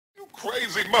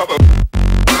crazy mother.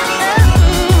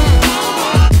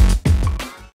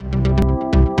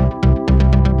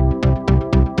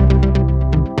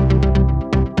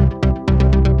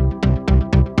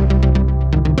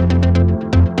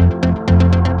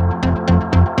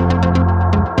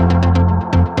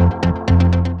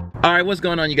 Alright, what's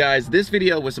going on, you guys? This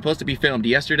video was supposed to be filmed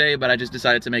yesterday, but I just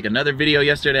decided to make another video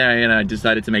yesterday, and I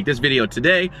decided to make this video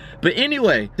today. But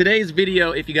anyway, today's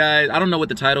video, if you guys, I don't know what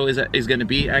the title is gonna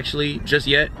be actually just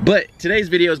yet, but today's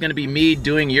video is gonna be me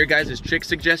doing your guys' trick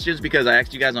suggestions, because I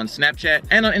asked you guys on Snapchat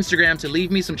and on Instagram to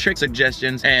leave me some trick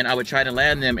suggestions, and I would try to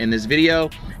land them in this video.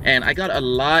 And I got a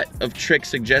lot of trick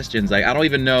suggestions. Like, I don't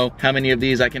even know how many of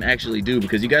these I can actually do,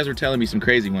 because you guys were telling me some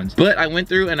crazy ones. But I went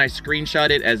through and I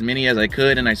screenshotted as many as I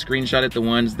could, and I screenshotted the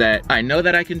ones that I know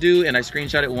that I can do, and I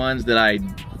screenshotted ones that I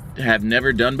have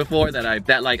never done before, that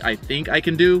I think I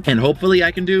can do, and hopefully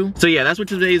I can do. So yeah, that's what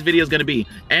today's video is gonna be.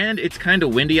 And it's kind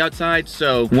of windy outside,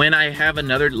 so when I have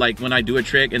another, like when I do a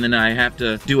trick and then I have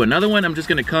to do another one, I'm just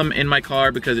gonna come in my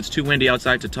car because it's too windy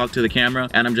outside to talk to the camera,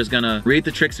 and I'm just gonna read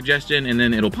the trick suggestion, and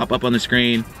then it'll pop up on the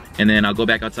screen, and then I'll go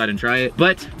back outside and try it.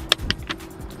 But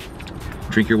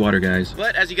drink your water, guys.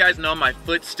 But as you guys know, my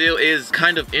foot still is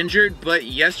kind of injured, but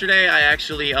yesterday I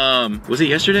actually, was it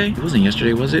yesterday? It wasn't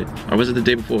yesterday, was it? Or was it the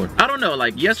day before? I don't know,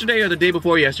 like yesterday or the day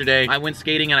before yesterday, I went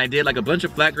skating and I did like a bunch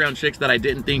of flat ground tricks that I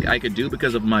didn't think I could do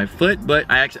because of my foot, but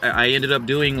I ended up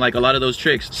doing like a lot of those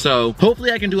tricks. So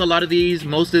hopefully I can do a lot of these,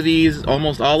 most of these,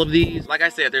 almost all of these. Like I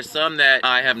said, there's some that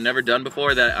I have never done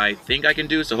before that I think I can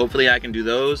do, so hopefully I can do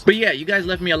those. But yeah, you guys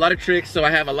left me a lot of tricks, so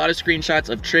I have a lot of screenshots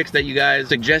of tricks that you guys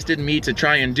suggested me to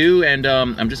try and do, and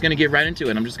I'm just gonna get right into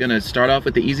it. I'm just gonna start off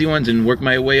with the easy ones and work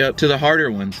my way up to the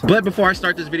harder ones. But before I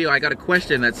start this video, I got a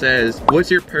question that says, what's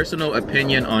your personal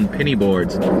opinion on penny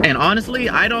boards? And honestly,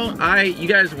 you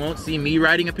guys won't see me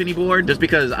riding a penny board just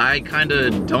because I kind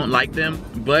of don't like them.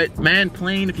 But man,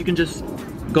 plain, if you can just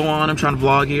go on, I'm trying to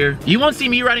vlog here. You won't see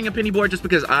me riding a penny board just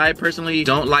because I personally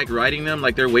don't like riding them.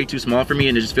 Like, they're way too small for me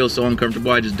and it just feels so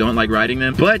uncomfortable. I just don't like riding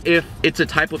them. But if it's a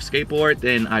type of skateboard,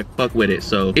 then I fuck with it.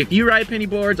 So if you ride penny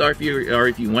boards, or if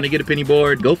you want to get a penny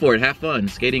board, go for it, have fun.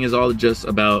 Skating is all just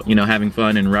about, you know, having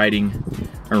fun and riding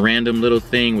a random little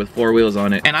thing with 4 wheels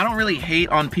on it. And I don't really hate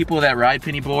on people that ride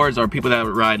penny boards, or people that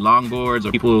ride longboards,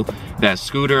 or people that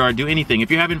scooter or do anything. If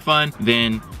you're having fun,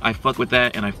 then I fuck with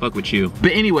that and I fuck with you.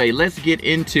 But anyway, let's get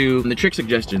into the trick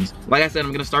suggestions. Like I said,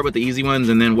 I'm gonna start with the easy ones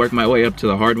and then work my way up to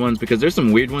the hard ones, because there's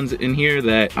some weird ones in here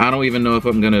that I don't even know if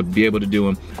I'm gonna be able to do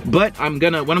them. But what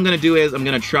I'm gonna do is I'm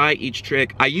gonna try each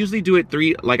trick. I usually do it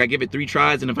I give it 3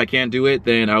 tries, and if I can't do it,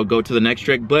 then I'll go to the next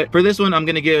trick. But for this one, I'm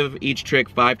gonna give each trick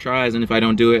 5 tries, and if I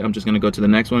don't do it, I'm just gonna go to the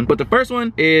next one. But the first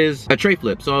one is a tray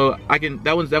flip. So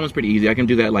that one's pretty easy. I can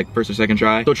do that like first or second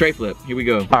try. So tray flip, here we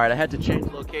go. All right, I had to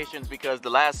change locations because the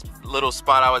last little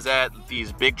spot I was at,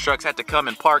 these big trucks had to come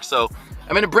and park, so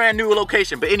I'm in a brand new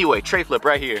location. But anyway, tray flip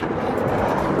right here.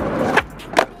 Oh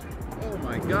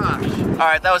my gosh. All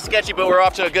right, that was sketchy, but we're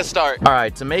off to a good start. All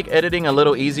right, to make editing a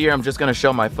little easier, I'm just gonna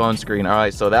show my phone screen. All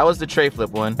right, so that was the tray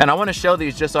flip one. And I wanna show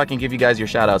these just so I can give you guys your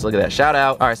shout outs. Look at that, shout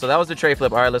out. All right, so that was the tray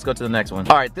flip. All right, let's go to the next one.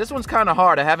 All right, this one's kind of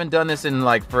hard. I haven't done this in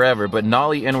like forever, but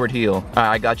nollie inward heel. All right,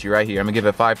 I got you right here. I'm gonna give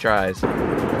it 5 tries.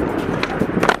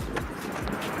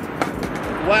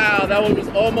 Wow, that one was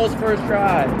almost first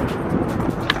try.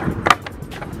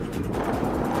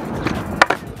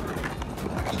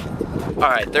 All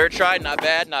right, 3rd try, not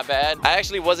bad, not bad. I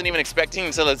actually wasn't even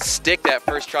expecting to stick that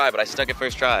first try, but I stuck it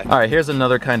first try. All right, here's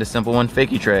another kind of simple one,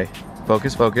 fakie tray.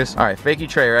 Focus, focus. All right, fakie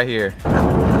tray right here. Oh.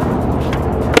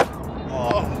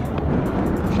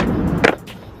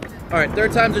 All right,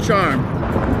 3rd time's a charm.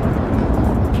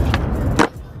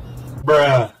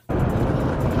 Bruh.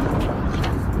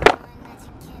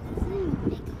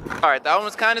 All right, that one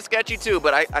was kind of sketchy too,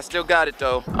 but I still got it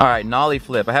though. All right, nollie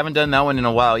flip. I haven't done that one in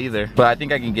a while either, but I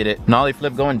think I can get it. Nollie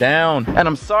flip going down. And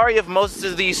I'm sorry if most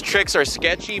of these tricks are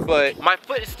sketchy, but my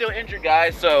foot is still injured,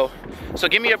 guys, so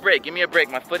give me a break, give me a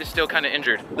break. My foot is still kind of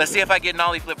injured. Let's see if I get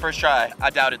nollie flip first try. I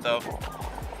doubt it though.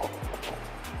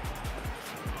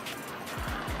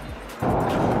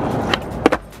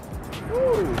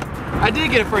 Woo. I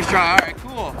did get it first try, all right,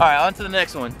 cool. All right, on to the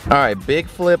next one. All right, big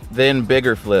flip, then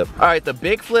bigger flip. All right, the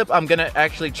big flip, I'm gonna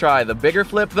actually try. The bigger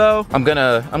flip though, I'm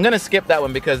gonna skip that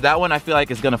one because that one I feel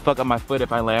like is gonna fuck up my foot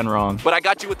if I land wrong. But I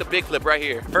got you with the big flip right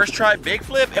here. First try big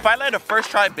flip. If I land a first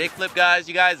try big flip, guys,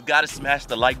 you guys gotta smash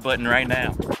the like button right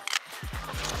now.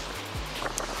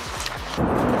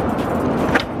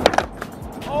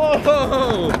 Oh,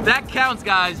 Whoa, that counts,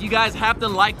 guys. You guys have to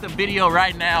like the video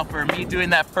right now for me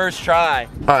doing that first try.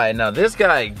 All right, now this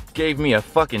guy gave me a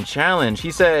fucking challenge. He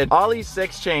said, ollie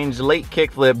sex change, late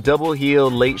kickflip, double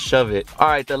heel, late shove it. All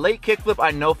right, the late kickflip,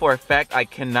 I know for a fact I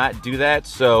cannot do that,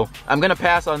 so I'm gonna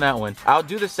pass on that one. I'll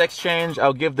do the sex change,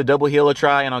 I'll give the double heel a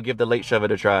try, and I'll give the late shove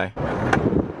it a try.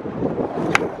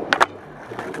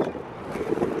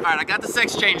 All right, I got the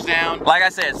sex change down. Like I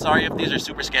said, sorry if these are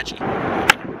super sketchy.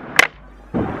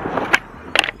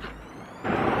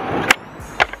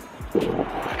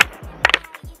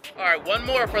 All right, one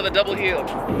more for the double heel.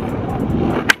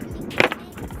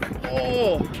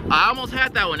 Oh, I almost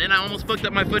had that one and I almost fucked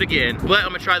up my foot again, but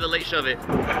I'm gonna try the late shove it.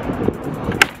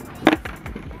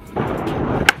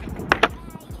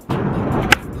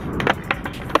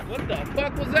 What the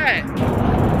fuck was that?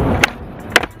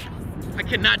 I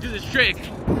cannot do this trick.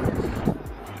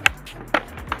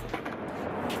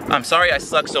 I'm sorry I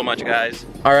suck so much, guys.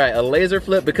 All right, a laser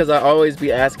flip because I always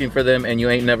be asking for them and you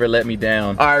ain't never let me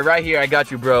down. All right, right here, I got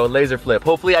you, bro, laser flip.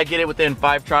 Hopefully I get it within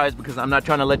 5 tries because I'm not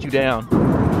trying to let you down.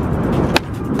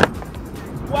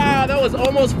 Wow, that was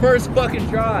almost first fucking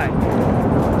try.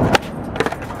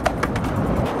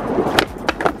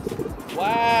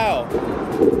 Wow.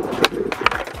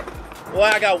 Well,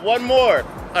 I got one more.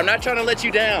 I'm not trying to let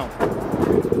you down.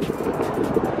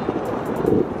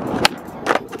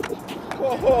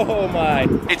 Oh my.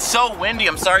 It's so windy,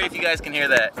 I'm sorry if you guys can hear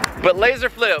that. But laser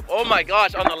flip, oh my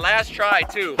gosh, on the last try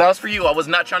too. That was for you, I was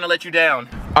not trying to let you down.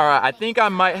 All right, I think I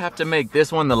might have to make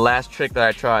this one the last trick that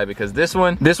I try because this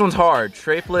one's hard.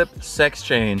 Tray flip, sex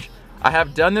change. I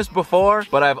have done this before,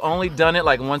 but I've only done it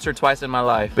like once or twice in my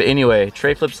life. But anyway,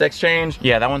 tray flip, sex change.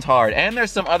 Yeah, that one's hard. And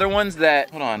there's some other ones that,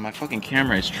 hold on, my fucking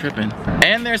camera is tripping.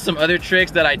 And there's some other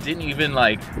tricks that I didn't even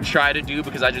like try to do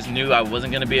because I just knew I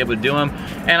wasn't gonna be able to do them.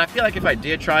 And I feel like if I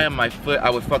did try them, I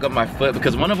would fuck up my foot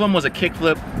because one of them was a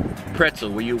kickflip pretzel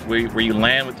where you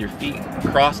land with your feet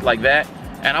crossed like that.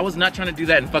 And I was not trying to do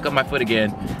that and fuck up my foot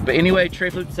again. But anyway, tray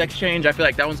flip, sex change, I feel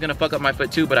like that one's gonna fuck up my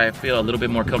foot too, but I feel a little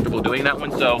bit more comfortable doing that one.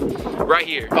 So, right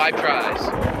here, 5 tries.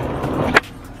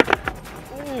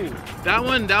 Ooh,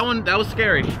 that was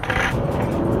scary.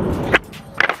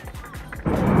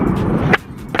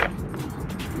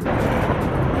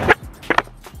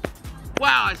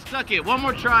 Wow, I stuck it. One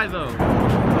more try though.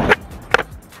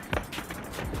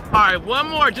 All right,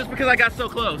 one more just because I got so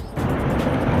close.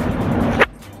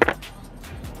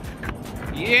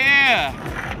 Yeah!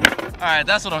 All right,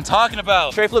 that's what I'm talking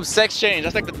about. Tray flip, sex change.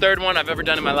 That's like the 3rd one I've ever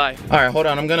done in my life. All right, hold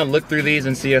on. I'm gonna look through these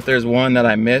and see if there's one that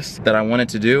I missed that I wanted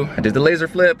to do. I did the laser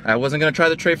flip. I wasn't gonna try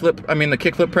the tray flip, the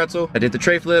kick flip pretzel. I did the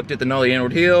tray flip, did the nollie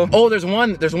inward heel. Oh, there's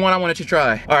one I wanted to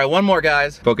try. All right, one more,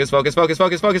 guys. Focus, focus, focus,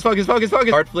 focus, focus, focus, focus, focus.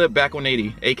 Hard flip, back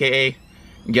 180, AKA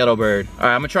ghetto bird. All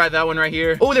right, I'm gonna try that one right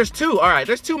here. Oh, there's 2. All right,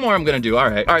 there's 2 more I'm gonna do. All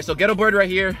right, so ghetto bird right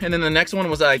here. And then the next one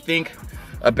was, I think,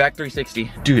 a back 360.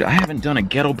 Dude, I haven't done a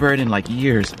ghetto bird in like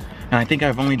years. And I think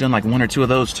I've only done like 1 or 2 of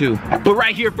those too. But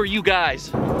right here for you guys.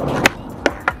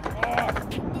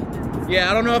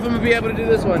 Yeah, I don't know if I'm gonna be able to do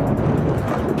this one.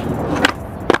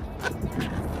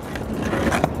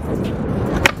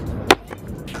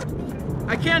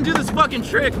 I can't do this fucking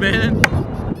trick, man.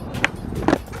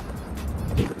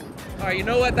 All right, you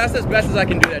know what? That's as best as I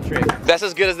can do that trick. That's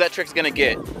as good as that trick's gonna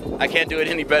get. I can't do it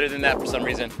any better than that for some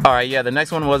reason. All right, yeah, the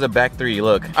next one was a back 3,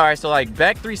 look. All right, so like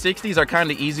back 360s are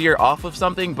kind of easier off of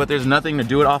something, but there's nothing to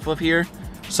do it off of here.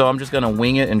 So I'm just gonna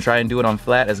wing it and try and do it on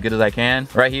flat as good as I can.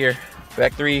 Right here,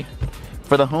 back 3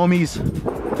 for the homies.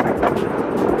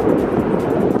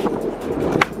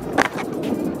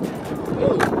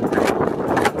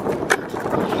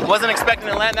 Wasn't expecting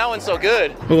to land that one so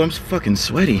good. Oh, I'm fucking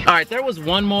sweaty. All right, there was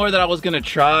one more that I was gonna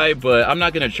try, but I'm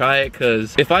not gonna try it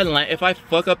because if I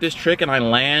fuck up this trick and I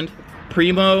land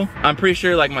primo, I'm pretty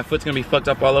sure like my foot's gonna be fucked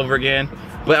up all over again.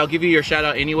 But I'll give you your shout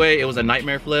out anyway. It was a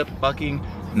nightmare flip, fucking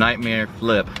nightmare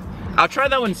flip. I'll try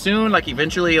that one soon, like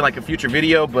eventually, like a future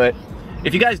video. But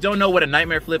if you guys don't know what a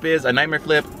nightmare flip is a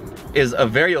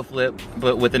varial flip,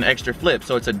 but with an extra flip.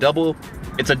 So it's a double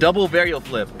varial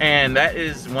flip. And that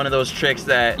is one of those tricks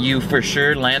that you for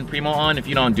sure land primo on if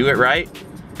you don't do it right.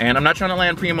 And I'm not trying to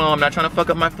land primo, I'm not trying to fuck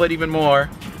up my foot even more.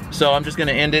 So I'm just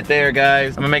gonna end it there,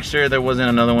 guys. I'm gonna make sure there wasn't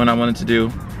another one I wanted to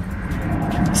do.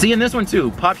 See, in this one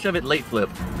too, pop shove it late flip.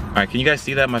 All right, can you guys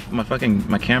see that?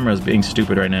 My camera is being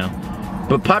stupid right now.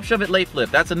 But pop shove it late flip,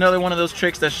 that's another one of those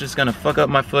tricks that's just gonna fuck up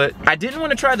my foot. I didn't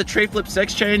want to try the tray flip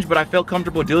sex change, but I felt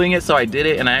comfortable doing it, so I did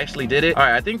it, and I actually did it. All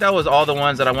right, I think that was all the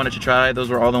ones that I wanted to try. Those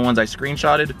were all the ones I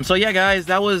screenshotted. So yeah, guys,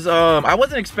 that was, I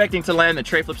wasn't expecting to land the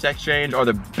tray flip sex change or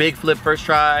the big flip first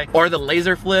try or the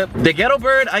laser flip. The ghetto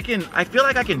bird, I feel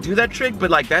like I can do that trick,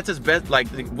 but like that's as best, like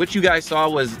what you guys saw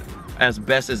was as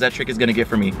best as that trick is gonna get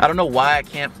for me. I don't know why I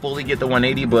can't fully get the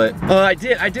 180, but I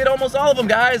did almost all of them,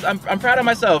 guys. I'm proud of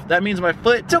myself. That means my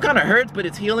foot still kind of hurts, but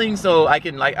it's healing, so I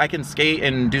can skate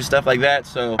and do stuff like that.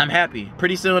 So I'm happy.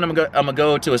 Pretty soon I'm gonna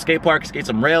go to a skate park, skate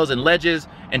some rails and ledges,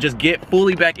 and just get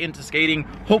fully back into skating.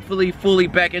 Hopefully fully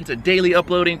back into daily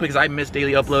uploading, because I miss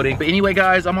daily uploading. But anyway,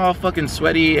 guys, I'm all fucking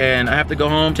sweaty and I have to go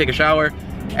home, take a shower,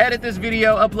 edit this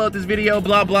video, upload this video,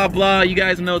 blah, blah, blah. You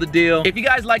guys know the deal. If you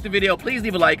guys liked the video, please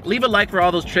leave a like. Leave a like for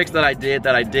all those tricks that I did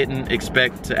that I didn't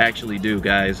expect to actually do,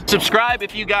 guys. Subscribe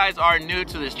if you guys are new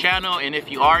to this channel, and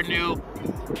if you are new,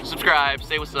 subscribe,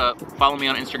 say what's up, follow me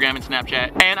on Instagram and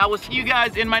Snapchat, and I will see you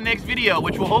guys in my next video,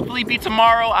 which will hopefully be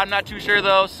tomorrow. I'm not too sure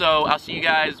though, so I'll see you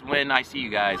guys when I see you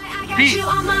guys. Peace.